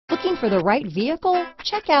Looking for the right vehicle?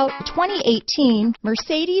 Check out 2018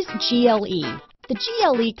 Mercedes GLE. The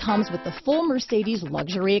GLE comes with the full Mercedes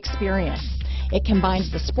luxury experience. It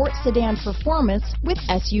combines the sports sedan performance with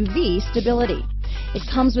SUV stability. It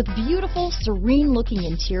comes with beautiful, serene-looking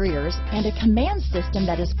interiors and a command system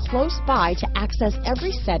that is close by to access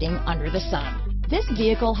every setting under the sun. This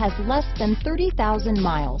vehicle has less than 30,000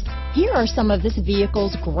 miles. Here are some of this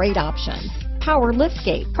vehicle's great options: power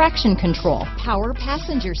liftgate, traction control, power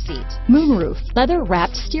passenger seat, moonroof,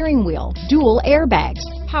 leather-wrapped steering wheel, dual airbags,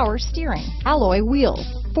 power steering, alloy wheels,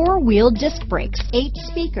 four-wheel disc brakes, 8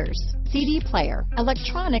 speakers, CD player,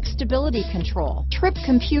 electronic stability control, trip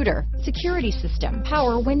computer, security system,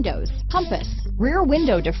 power windows, compass, rear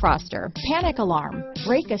window defroster, panic alarm,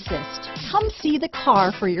 brake assist. Come see the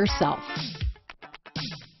car for yourself.